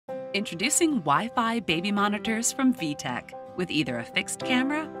Introducing Wi-Fi baby monitors from VTech with either a fixed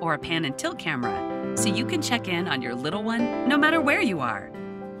camera or a pan and tilt camera, so you can check in on your little one no matter where you are.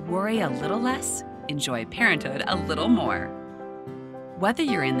 Worry a little less, enjoy parenthood a little more. Whether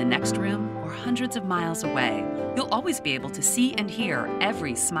you're in the next room or hundreds of miles away, you'll always be able to see and hear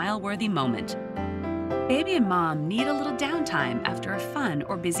every smile-worthy moment. Baby and mom need a little downtime after a fun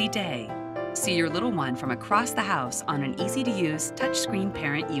or busy day. See your little one from across the house on an easy-to-use touchscreen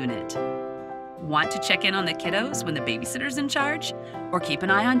parent unit. Want to check in on the kiddos when the babysitter's in charge? Or keep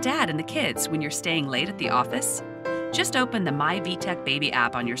an eye on dad and the kids when you're staying late at the office? Just open the MyTech Baby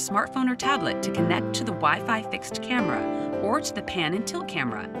app on your smartphone or tablet to connect to the Wi-Fi fixed camera or to the pan and tilt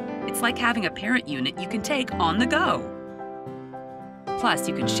camera. It's like having a parent unit you can take on the go. Plus,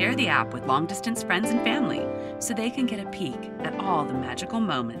 you can share the app with long-distance friends and family so they can get a peek at all the magical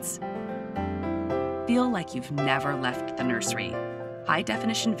moments. Feel like you've never left the nursery.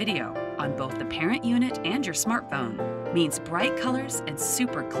 High-definition video on both the parent unit and your smartphone means bright colors and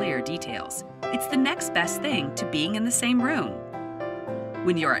super clear details. It's the next best thing to being in the same room.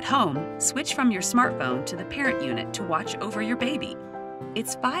 When you're at home, switch from your smartphone to the parent unit to watch over your baby.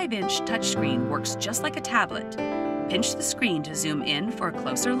 Its 5-inch touchscreen works just like a tablet. Pinch the screen to zoom in for a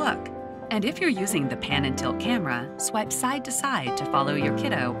closer look. And if you're using the pan and tilt camera, swipe side to side to follow your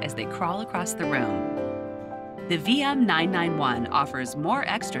kiddo as they crawl across the room. The VM991 offers more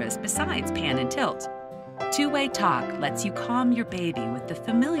extras besides pan and tilt. Two-way talk lets you calm your baby with the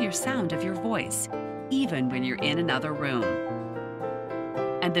familiar sound of your voice, even when you're in another room.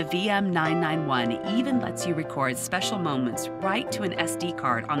 And the VM991 even lets you record special moments right to an SD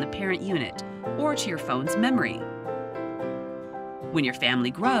card on the parent unit or to your phone's memory. When your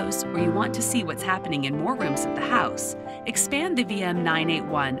family grows or you want to see what's happening in more rooms of the house, expand the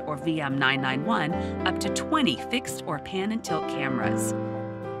VM981 or VM991 up to 20 fixed or pan and tilt cameras.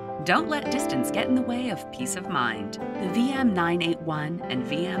 Don't let distance get in the way of peace of mind. The VM981 and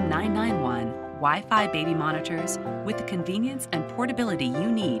VM991 Wi-Fi baby monitors with the convenience and portability you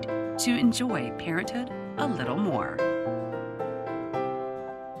need to enjoy parenthood a little more.